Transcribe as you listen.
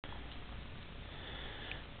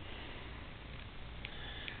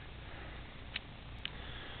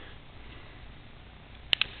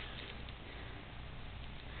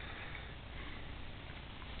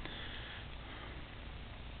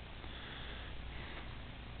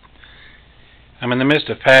I'm in the midst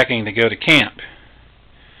of packing to go to camp,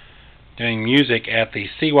 doing music at the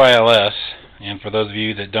CYLS, and for those of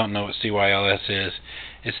you that don't know what CYLS is,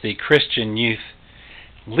 it's the Christian Youth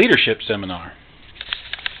Leadership Seminar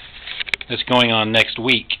that's going on next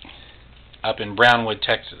week up in Brownwood,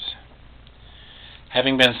 Texas.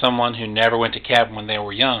 Having been someone who never went to camp when they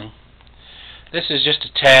were young, this is just a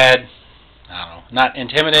tad, I don't know, not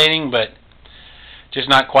intimidating, but just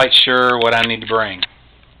not quite sure what I need to bring.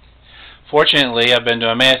 Fortunately, I've been to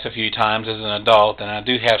Emmaus a few times as an adult, and I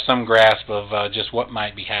do have some grasp of just what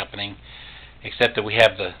might be happening, except that we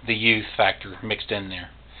have the youth factor mixed in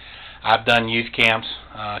there. I've done youth camps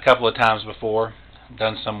a couple of times before,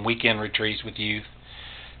 done some weekend retreats with youth,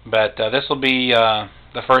 but this will be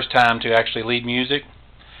the first time to actually lead music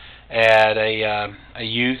at a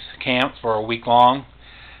youth camp for a week long.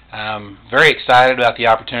 I'm very excited about the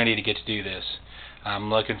opportunity to get to do this.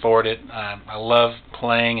 I'm looking forward to it. I love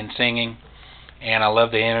playing and singing, and I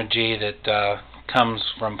love the energy that comes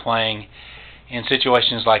from playing in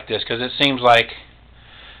situations like this, because it seems like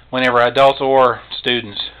whenever adults or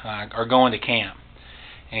students are going to camp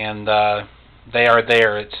and they are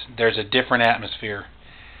there, there's a different atmosphere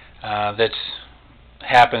that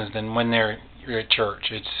happens than when you're at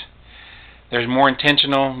church. There's more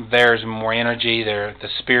intentional, there's more energy, the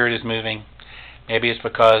spirit is moving. Maybe it's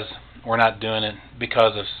because we're not doing it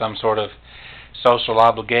because of some sort of social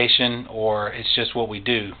obligation, or it's just what we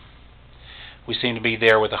do. We seem to be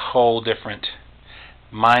there with a whole different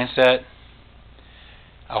mindset,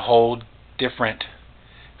 a whole different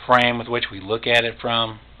frame with which we look at it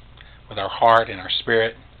from, with our heart and our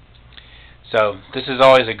spirit. So this is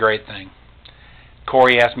always a great thing.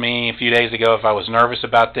 Corey asked me a few days ago if I was nervous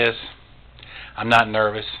about this. I'm not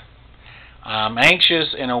nervous. I'm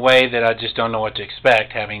anxious in a way that I just don't know what to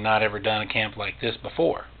expect, having not ever done a camp like this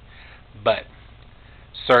before. But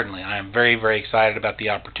certainly I am very, very excited about the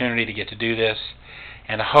opportunity to get to do this,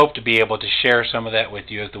 and I hope to be able to share some of that with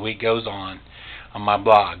you as the week goes on my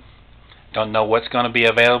blog. Don't know what's going to be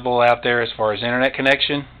available out there as far as internet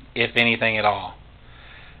connection, if anything at all.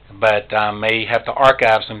 But I may have to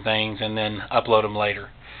archive some things and then upload them later,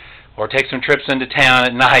 or take some trips into town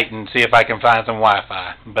at night and see if I can find some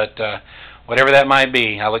Wi-Fi. But whatever that might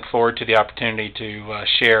be, I look forward to the opportunity to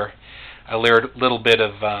share a little bit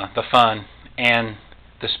of the fun and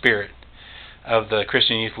the spirit of the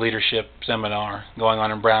Christian Youth Leadership Seminar going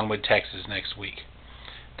on in Brownwood, Texas next week.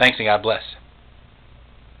 Thanks and God bless.